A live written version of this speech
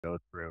go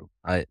through.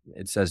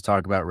 It says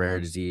talk about rare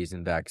disease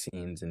and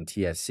vaccines and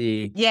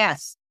TSC.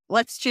 Yes.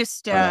 Let's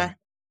just, The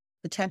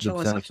potential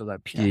was, potential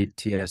that yeah.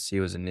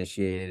 TSC was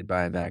initiated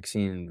by a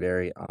vaccine and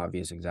very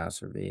obvious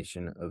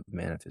exacerbation of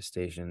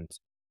manifestations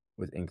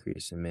with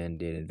increase in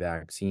mandated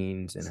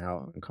vaccines and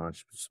how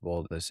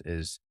unconscionable this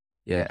is,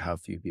 yet how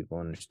few people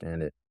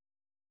understand it.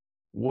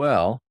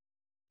 Well,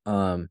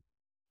 um,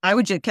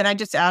 Can I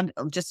just add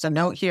just a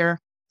note here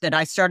that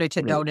I started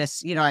to right.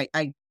 notice,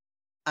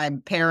 I'm a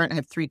parent, I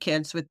have 3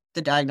 kids with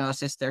the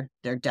diagnosis. Their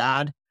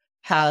dad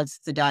has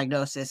the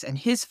diagnosis and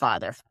his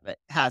father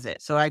has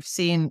it. So I've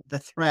seen the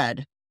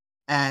thread.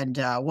 And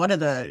one of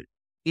the,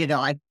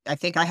 I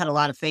think I had a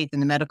lot of faith in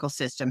the medical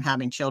system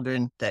having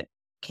children that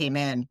came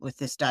in with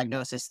this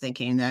diagnosis,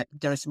 thinking that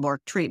there's more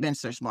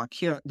treatments, there's more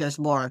cure, there's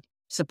more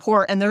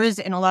support. And there is,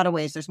 in a lot of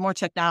ways, there's more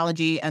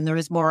technology and there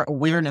is more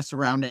awareness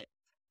around it.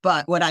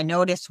 But what I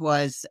noticed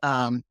was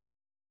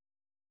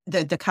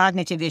the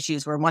cognitive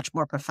issues were much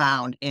more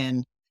profound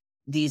in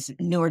these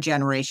newer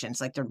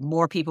generations. Like there are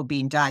more people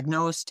being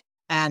diagnosed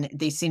and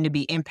they seem to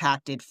be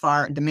impacted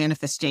far. The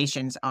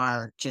manifestations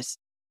are just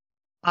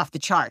off the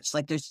charts.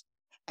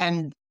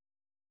 And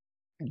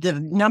the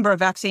number of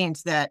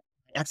vaccines that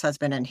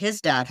ex-husband and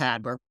his dad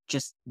had were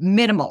just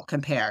minimal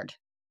compared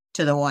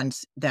to the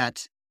ones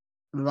that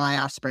my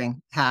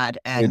offspring had.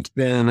 It's And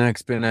been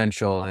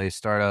exponential. They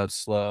start out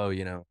slow, I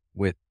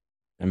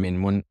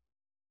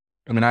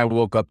mean, I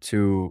woke up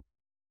to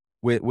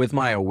with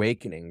my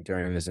awakening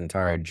during this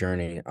entire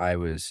journey. I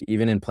was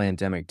even in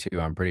pandemic too.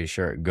 I'm pretty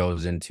sure it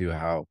goes into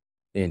how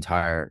the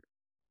entire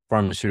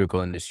pharmaceutical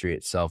industry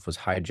itself was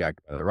hijacked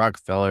by the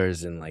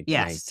Rockefellers in like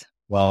yes,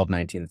 1912,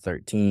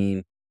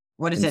 1913,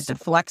 what is and it? The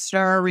so,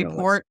 Flexner like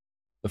report?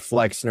 the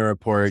Flexner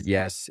report,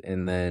 yes,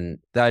 and then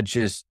that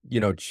just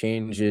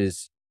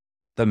changes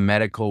the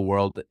medical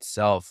world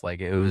itself.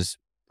 Like it was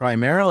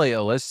primarily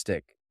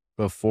holistic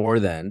before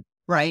then,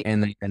 Right.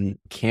 and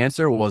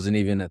cancer wasn't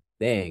even a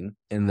thing.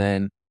 And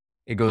then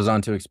it goes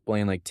on to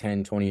explain like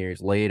 10, 20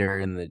 years later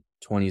in the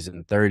 20s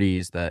and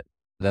 30s that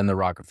then the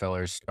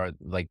Rockefellers start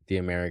like the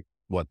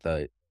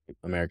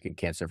American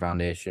Cancer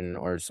Foundation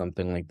or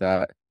something like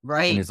that. And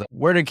Right. it's like,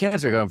 where did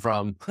cancer come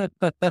from?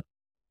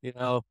 you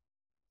know,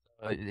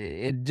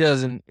 it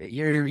doesn't,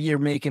 you're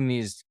making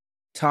these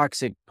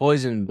toxic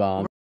poison bombs